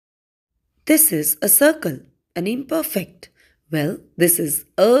This is a circle, an imperfect. Well, this is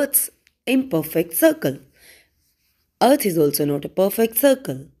Earth's imperfect circle. Earth is also not a perfect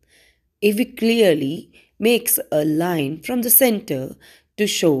circle. If we clearly makes a line from the center to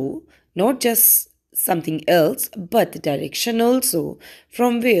show not just something else but the direction also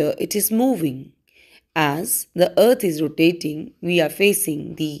from where it is moving. As the earth is rotating, we are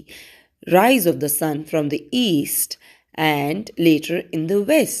facing the rise of the sun from the east and later in the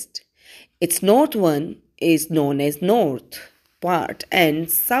west. Its north one is known as north part and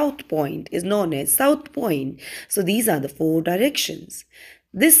south point is known as south point. So these are the four directions.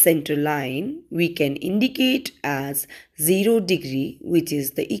 This center line we can indicate as 0 degree, which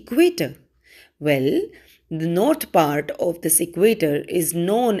is the equator. Well, the north part of this equator is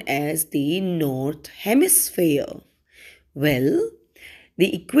known as the north hemisphere. Well,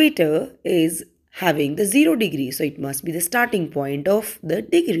 the equator is having the 0 degree, so it must be the starting point of the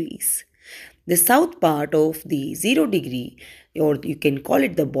degrees. The south part of the 0 degree, or you can call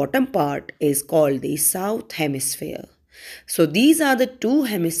it the bottom part, is called the south hemisphere. So these are the two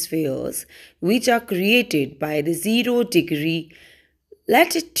hemispheres which are created by the 0 degree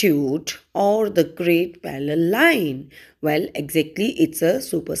latitude or the great parallel line. Well, exactly, it's a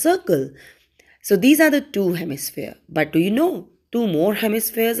super circle. So these are the two hemispheres. But do you know two more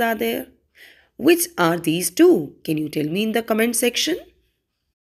hemispheres are there? Which are these two? Can you tell me in the comment section?